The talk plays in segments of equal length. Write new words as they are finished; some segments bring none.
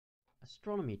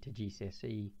Astronomy to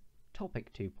GCSE,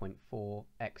 Topic 2.4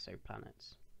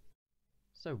 Exoplanets.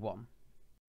 So 1.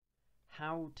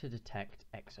 How to detect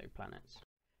exoplanets.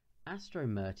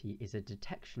 Astrometry is a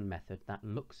detection method that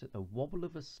looks at the wobble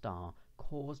of a star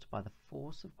caused by the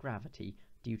force of gravity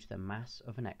due to the mass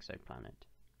of an exoplanet.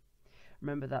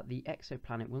 Remember that the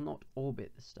exoplanet will not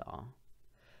orbit the star.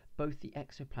 Both the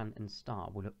exoplanet and star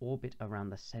will orbit around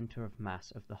the centre of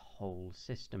mass of the whole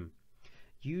system.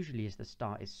 Usually, as the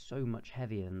star is so much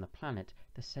heavier than the planet,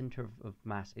 the centre of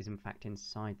mass is in fact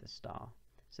inside the star,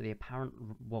 so the apparent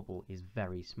wobble is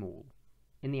very small.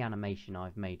 In the animation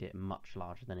I've made it much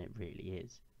larger than it really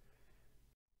is.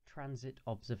 Transit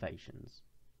observations.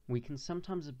 We can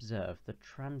sometimes observe the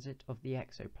transit of the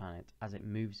exoplanet as it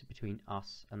moves between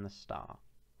us and the star.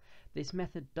 This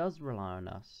method does rely on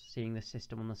us seeing the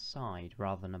system on the side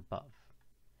rather than above.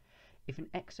 If an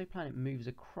exoplanet moves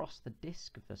across the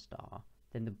disk of the star,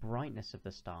 then the brightness of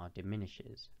the star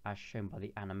diminishes, as shown by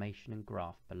the animation and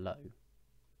graph below.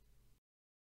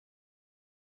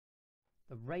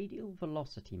 The radial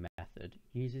velocity method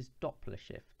uses Doppler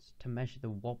shifts to measure the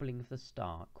wobbling of the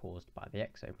star caused by the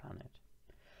exoplanet.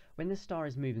 When the star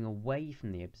is moving away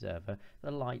from the observer,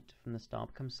 the light from the star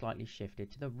becomes slightly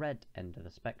shifted to the red end of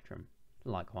the spectrum.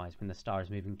 Likewise, when the star is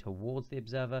moving towards the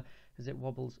observer, as it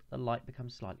wobbles, the light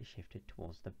becomes slightly shifted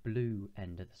towards the blue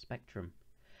end of the spectrum.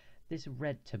 This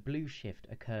red to blue shift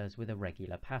occurs with a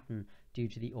regular pattern due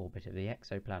to the orbit of the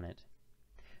exoplanet.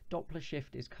 Doppler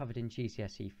shift is covered in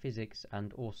GCSE physics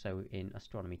and also in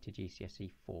Astronomy to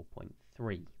GCSE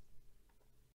 4.3.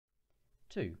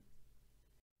 2.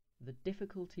 The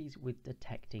difficulties with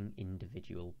detecting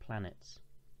individual planets.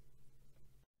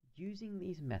 Using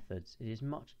these methods, it is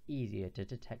much easier to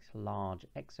detect large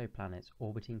exoplanets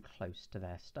orbiting close to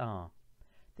their star.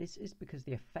 This is because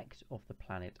the effect of the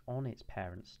planet on its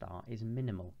parent star is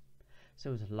minimal,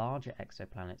 so as larger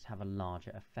exoplanets have a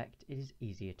larger effect, it is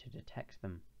easier to detect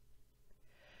them.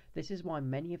 This is why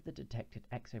many of the detected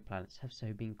exoplanets have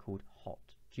so been called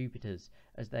hot Jupiters,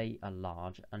 as they are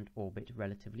large and orbit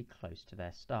relatively close to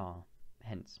their star,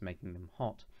 hence making them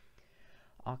hot.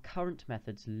 Our current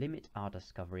methods limit our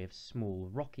discovery of small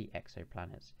rocky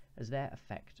exoplanets, as their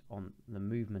effect on the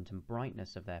movement and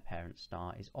brightness of their parent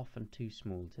star is often too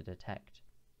small to detect.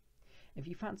 If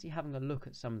you fancy having a look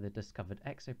at some of the discovered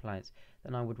exoplanets,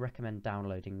 then I would recommend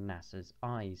downloading NASA's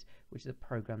EYES, which is a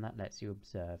program that lets you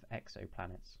observe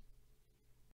exoplanets.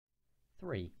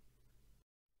 3.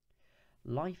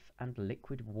 Life and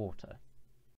liquid water.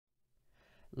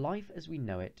 Life as we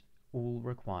know it all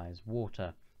requires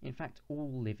water. In fact,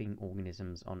 all living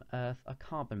organisms on Earth are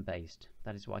carbon-based.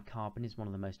 That is why carbon is one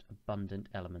of the most abundant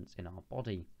elements in our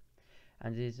body,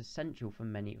 and it is essential for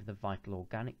many of the vital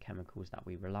organic chemicals that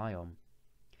we rely on.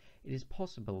 It is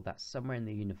possible that somewhere in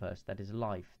the universe there is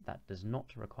life that does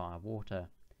not require water.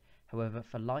 However,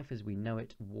 for life as we know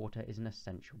it, water is an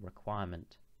essential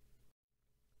requirement.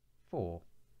 4.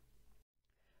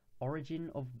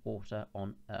 Origin of water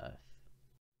on Earth.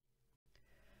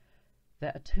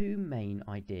 There are two main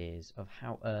ideas of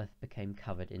how Earth became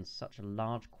covered in such a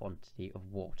large quantity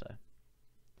of water.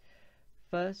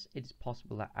 First, it is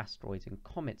possible that asteroids and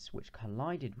comets which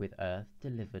collided with Earth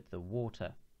delivered the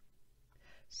water.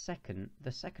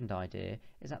 The second idea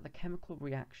is that the chemical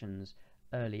reactions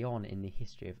early on in the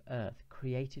history of Earth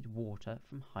created water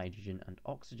from hydrogen and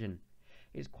oxygen.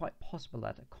 It is quite possible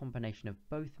that a combination of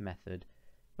both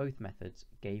methods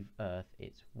gave Earth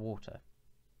its water.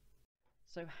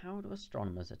 So how do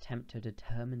astronomers attempt to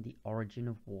determine the origin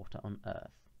of water on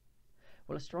Earth?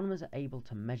 Well, astronomers are able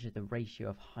to measure the ratio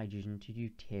of hydrogen to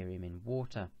deuterium in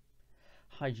water.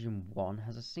 Hydrogen 1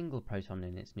 has a single proton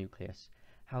in its nucleus.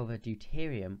 However,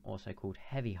 deuterium, also called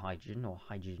heavy hydrogen or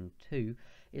hydrogen 2,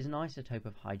 is an isotope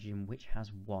of hydrogen which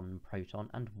has 1 proton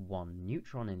and 1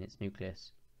 neutron in its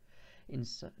nucleus. In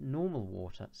normal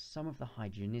water, some of the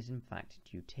hydrogen is in fact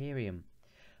deuterium.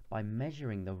 By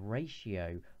measuring the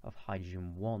ratio of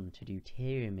hydrogen 1 to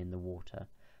deuterium in the water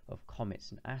of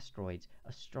comets and asteroids,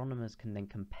 astronomers can then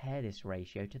compare this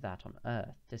ratio to that on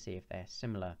Earth to see if they are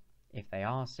similar. If they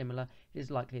are similar, it is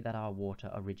likely that our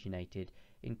water originated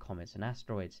in comets and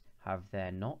asteroids. However, if they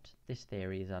are not, this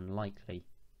theory is unlikely.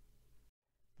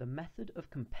 The method of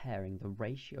comparing the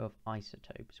ratio of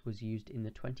isotopes was used in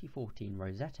the 2014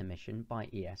 Rosetta mission by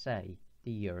ESA,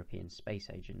 the European Space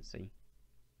Agency.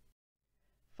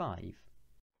 5.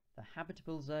 The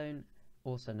habitable zone,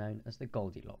 also known as the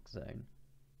Goldilocks zone.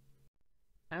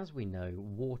 As we know,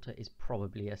 water is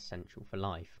probably essential for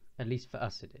life, at least for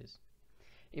us it is.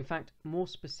 In fact, more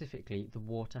specifically, the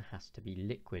water has to be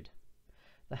liquid.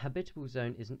 The habitable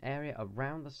zone is an area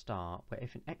around the star where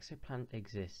if an exoplanet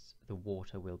exists, the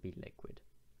water will be liquid.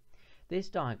 This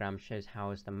diagram shows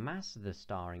how as the mass of the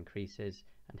star increases,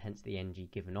 and hence the energy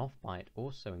given off by it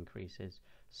also increases,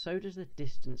 so does the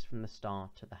distance from the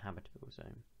star to the habitable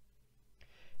zone.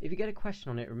 If you get a question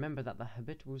on it, remember that the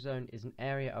habitable zone is an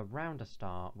area around a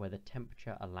star where the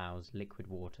temperature allows liquid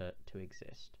water to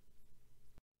exist.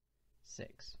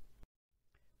 6.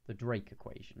 The Drake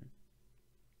equation.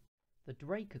 The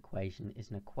Drake equation is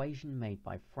an equation made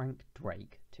by Frank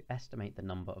Drake to estimate the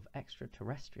number of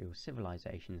extraterrestrial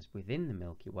civilizations within the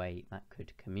Milky Way that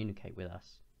could communicate with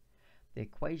us. The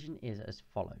equation is as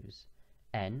follows.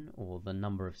 N, or the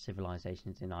number of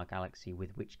civilizations in our galaxy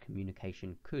with which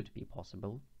communication could be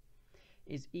possible,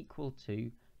 is equal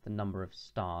to the number of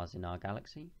stars in our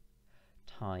galaxy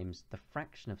times the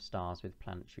fraction of stars with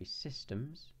planetary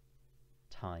systems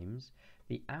times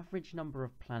the average number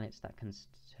of planets that can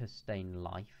sustain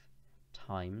life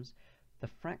times the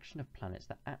fraction of planets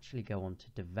that actually go on to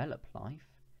develop life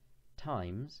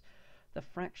times the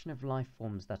fraction of life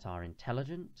forms that are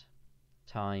intelligent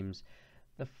times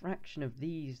the fraction of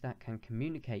these that can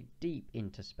communicate deep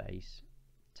into space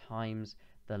times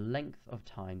the length of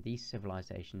time these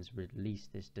civilizations release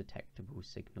this detectable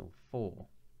signal for.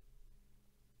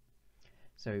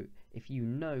 So if you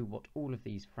know what all of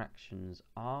these fractions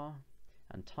are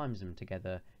and times them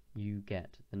together, you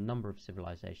get the number of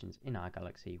civilizations in our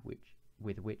galaxy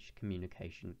with which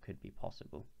communication could be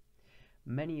possible.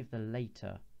 Many of the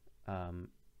later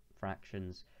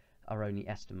fractions are only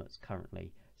estimates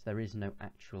currently, so there is no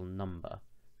actual number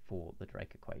for the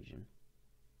Drake equation.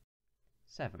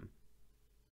 7.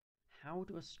 How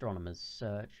do astronomers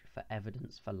search for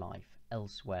evidence for life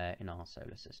elsewhere in our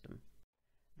solar system?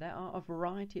 There are a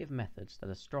variety of methods that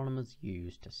astronomers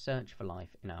use to search for life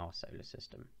in our solar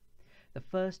system. The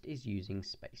first is using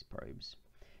space probes.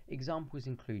 Examples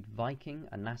include Viking,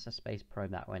 a NASA space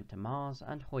probe that went to Mars,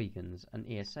 and Huygens, an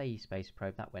ESA space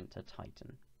probe that went to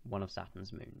Titan, one of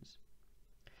Saturn's moons.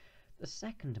 The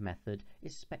second method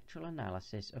is spectral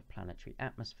analysis of planetary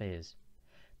atmospheres.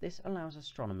 This allows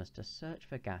astronomers to search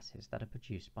for gases that are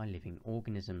produced by living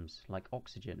organisms, like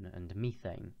oxygen and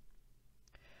methane.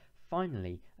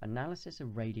 Finally, analysis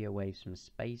of radio waves from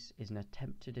space is an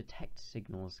attempt to detect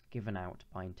signals given out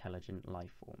by intelligent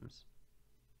life forms.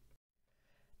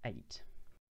 8.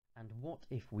 And what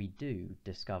if we do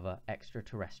discover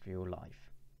extraterrestrial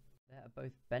life? There are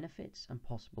both benefits and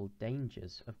possible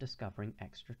dangers of discovering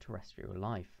extraterrestrial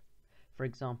life. For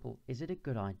example, is it a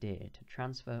good idea to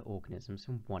transfer organisms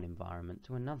from one environment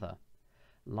to another?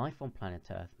 Life on planet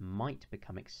Earth might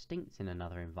become extinct in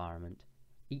another environment.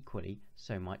 Equally,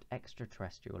 so might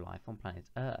extraterrestrial life on planet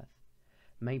Earth.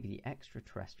 Maybe the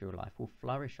extraterrestrial life will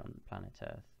flourish on planet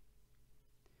Earth.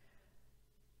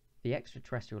 The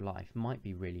extraterrestrial life might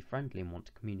be really friendly and want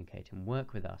to communicate and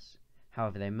work with us.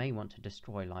 However, they may want to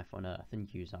destroy life on Earth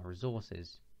and use our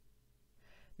resources.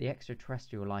 The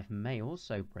extraterrestrial life may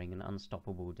also bring an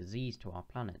unstoppable disease to our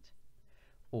planet.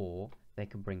 Or they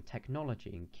can bring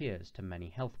technology and cures to many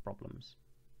health problems.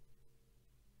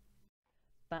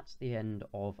 That's the end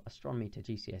of Astronomy to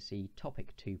GCSE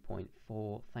topic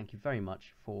 2.4. Thank you very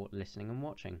much for listening and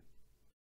watching.